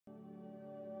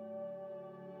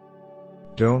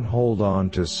Don't hold on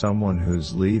to someone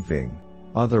who's leaving,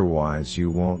 otherwise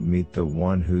you won't meet the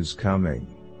one who's coming.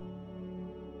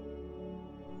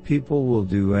 People will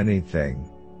do anything,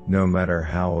 no matter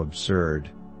how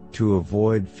absurd, to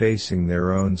avoid facing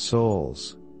their own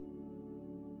souls.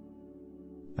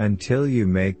 Until you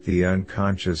make the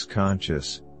unconscious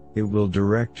conscious, it will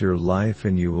direct your life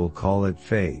and you will call it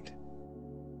fate.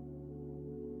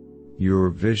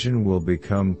 Your vision will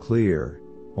become clear,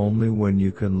 only when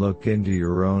you can look into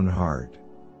your own heart.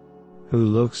 Who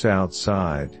looks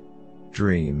outside,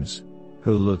 dreams.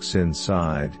 Who looks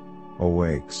inside,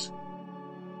 awakes.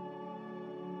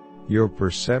 Your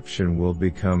perception will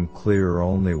become clear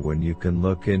only when you can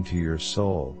look into your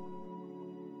soul.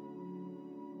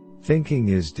 Thinking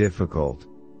is difficult,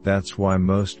 that's why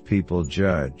most people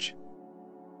judge.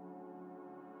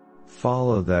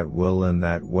 Follow that will in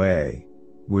that way,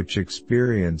 which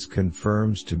experience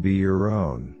confirms to be your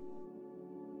own.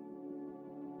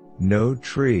 No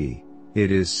tree,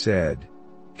 it is said,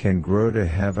 can grow to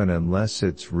heaven unless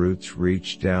its roots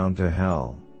reach down to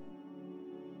hell.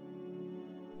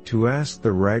 To ask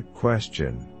the right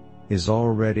question is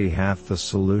already half the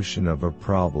solution of a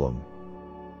problem.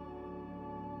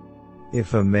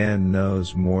 If a man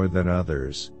knows more than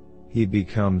others, he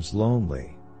becomes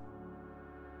lonely.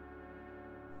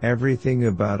 Everything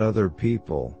about other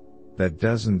people that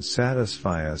doesn't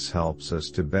satisfy us helps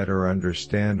us to better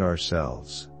understand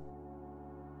ourselves.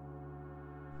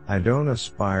 I don't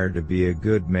aspire to be a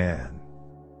good man.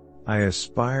 I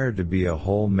aspire to be a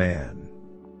whole man.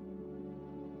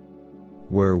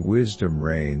 Where wisdom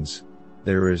reigns,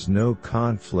 there is no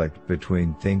conflict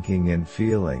between thinking and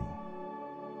feeling.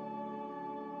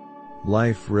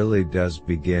 Life really does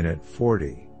begin at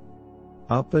 40.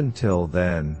 Up until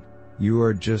then, you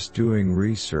are just doing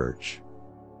research.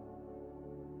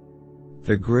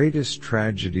 The greatest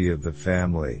tragedy of the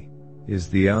family is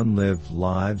the unlived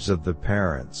lives of the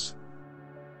parents.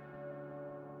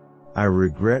 I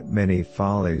regret many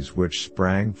follies which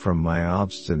sprang from my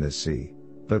obstinacy,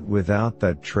 but without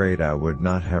that trait I would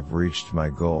not have reached my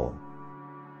goal.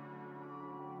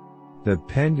 The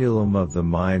pendulum of the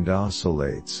mind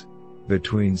oscillates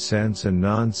between sense and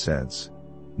nonsense,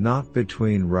 not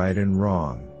between right and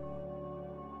wrong.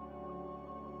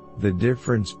 The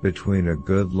difference between a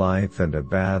good life and a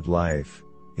bad life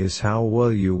is how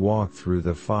well you walk through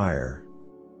the fire.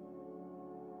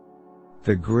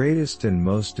 The greatest and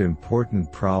most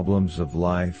important problems of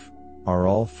life are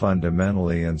all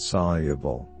fundamentally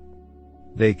insoluble.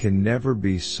 They can never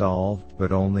be solved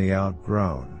but only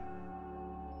outgrown.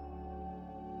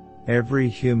 Every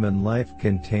human life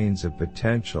contains a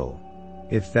potential.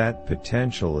 If that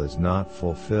potential is not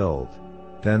fulfilled,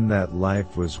 then that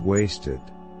life was wasted.